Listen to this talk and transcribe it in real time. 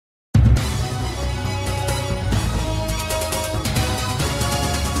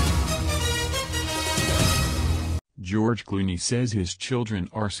George Clooney says his children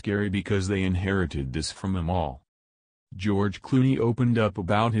are scary because they inherited this from Amal. George Clooney opened up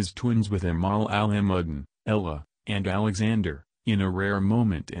about his twins with Amal Al-Hammadi, Ella, and Alexander, in a rare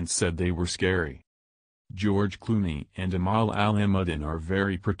moment and said they were scary. George Clooney and Amal Al-Hammadi are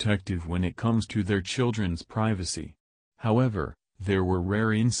very protective when it comes to their children's privacy. However, there were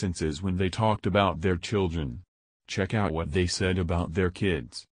rare instances when they talked about their children. Check out what they said about their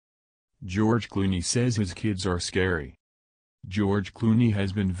kids. George Clooney says his kids are scary. George Clooney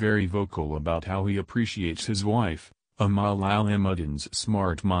has been very vocal about how he appreciates his wife, Amal Al-Hammadi's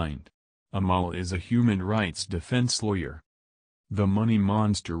smart mind. Amal is a human rights defense lawyer. The money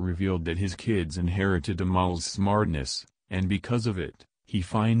monster revealed that his kids inherited Amal's smartness, and because of it, he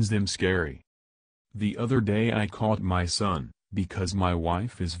finds them scary. The other day I caught my son, because my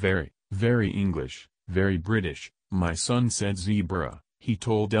wife is very English, very British, my son said zebra, he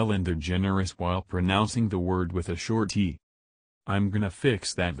told Ellen DeGeneres while pronouncing the word with a short T. I'm gonna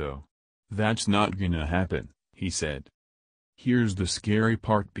fix that though. That's not gonna happen, he said. Here's the scary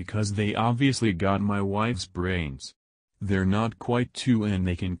part because they obviously got my wife's brains. They're not quite 2 and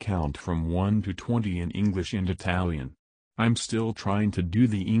they can count from 1 to 20 in English and Italian. I'm still trying to do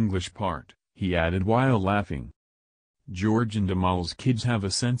the English part, he added while laughing. George and Amal's kids have a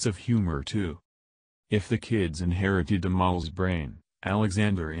sense of humor too. If the kids inherited Amal's brain,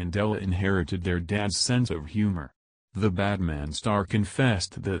 Alexander and Ella inherited their dad's sense of humor. The Batman star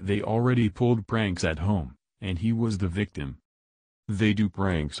confessed that they already pulled pranks at home, and he was the victim. They do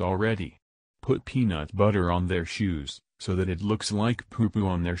pranks already. Put peanut butter on their shoes, so that it looks like poo-poo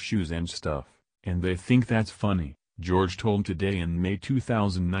on their shoes and stuff, and they think that's funny, George told Today in May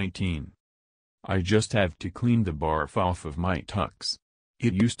 2019. I just have to clean the barf off of my tux.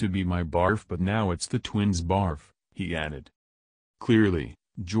 It used to be my barf but now it's the twins' barf, he added. Clearly,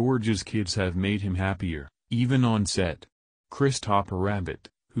 George's kids have made him happier, even on set. Christopher Rabbit,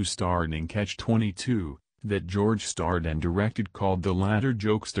 who starred in Catch-22, that George starred and directed called the latter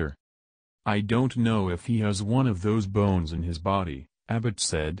jokester. I don't know if he has one of those bones in his body, Abbott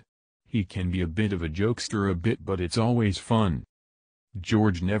said. He can be a bit of a jokester but it's always fun.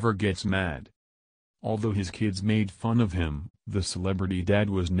 George never gets mad. Although his kids made fun of him, the celebrity dad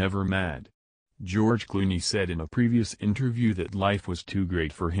was never mad. George Clooney said in a previous interview that life was too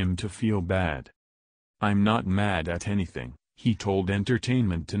great for him to feel bad. I'm not mad at anything, he told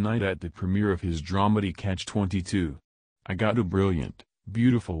Entertainment Tonight at the premiere of his dramedy Catch-22. I got a brilliant,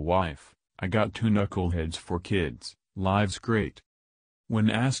 beautiful wife. I got 2 knuckleheads for kids, life's great. When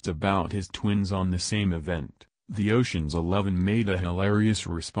asked about his twins on the same event, the Ocean's 11 made a hilarious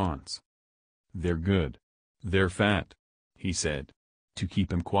response. They're good. They're fat. He said. To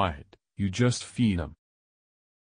keep 'em quiet, you just feed 'em.